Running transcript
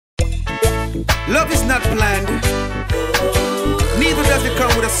Love is not planned, neither does it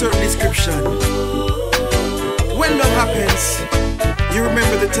come with a certain description. When love happens, you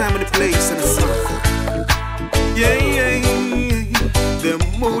remember the time and the place and the song. Yeah, yeah, yeah. The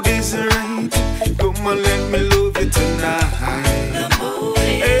mood is right. Come on, let me love you tonight. The mood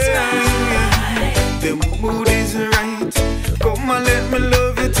is right. The mood is right. Come on, let me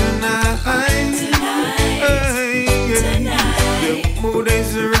love you tonight. The mood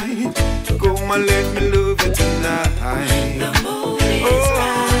is right. Come on, let me love you tonight. The mood is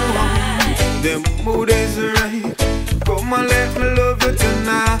right. The mood is right. Come on, let me love you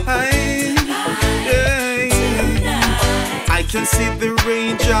tonight. I can see the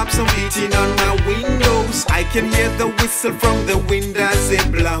raindrops beating on my windows. I can hear the whistle from the wind as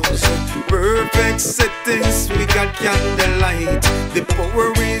it blows. Perfect settings, we got candlelight. The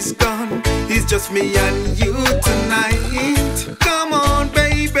power is gone, it's just me and you tonight. Come on,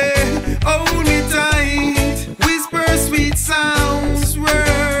 baby, hold me tight. Whisper sweet sounds,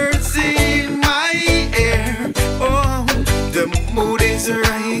 words in my ear. Oh, the mood is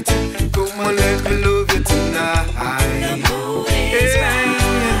right. Come on, let me love you tonight.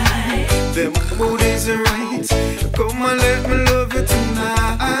 The mood is right. Come on, let me love you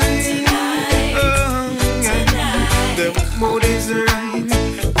tonight. The mood is right.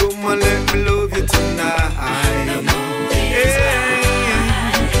 Come on, let me love you tonight.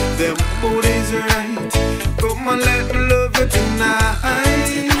 The mood is right. Come on, let me love you tonight.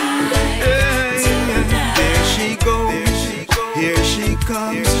 There she goes, here she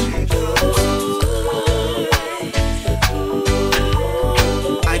comes.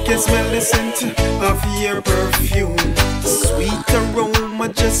 I can smell the scent of your perfume. Sweet aroma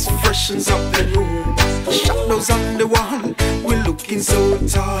just freshens up the room. Shadows on the wall, we're looking so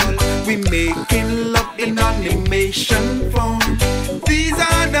tall. We making love in animation form. These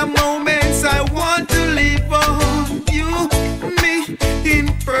are the moments I want to live on. You, me,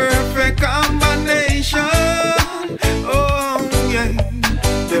 in perfect combination. Oh yeah,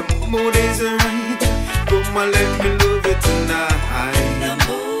 the mood is right. Come on, let me love you tonight.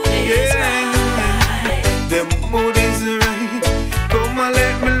 The mood is right. Come on,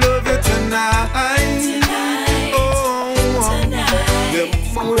 let me love you tonight. Oh, the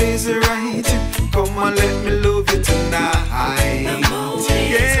mood is right. Come on, let me love you tonight.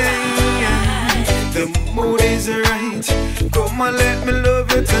 Yeah, the mood is right. Come on, let me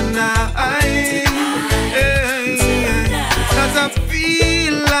love you tonight. Cause I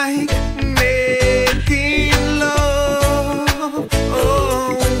feel like making love.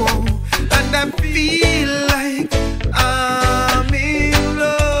 Oh, and I feel like I'm in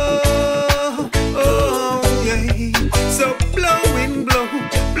love. Oh yeah. So blowing, blow,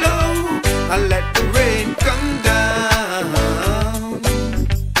 blow, and let the rain come down.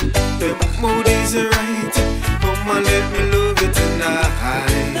 The mood is right. Come on, let me love you tonight.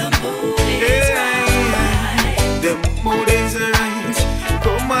 The mood is right. The mood is right.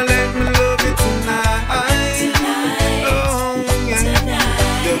 Come on, let me love you tonight. Oh yeah.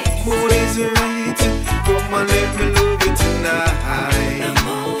 The mood is right. Come on, let me love you tonight.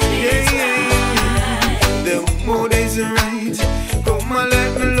 The mood is right. Come on,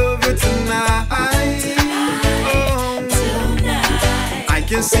 let me love you tonight. Oh, I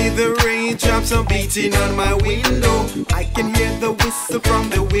can see the raindrops are beating on my window. I can hear the whistle from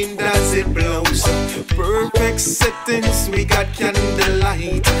the wind as it blows. Perfect settings, we got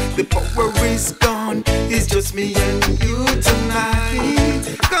candlelight. The power is gone, it's just me and you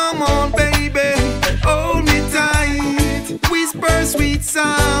tonight. Come on, baby, hold me tight. Whisper sweet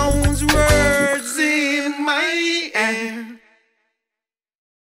sounds, words in my ear.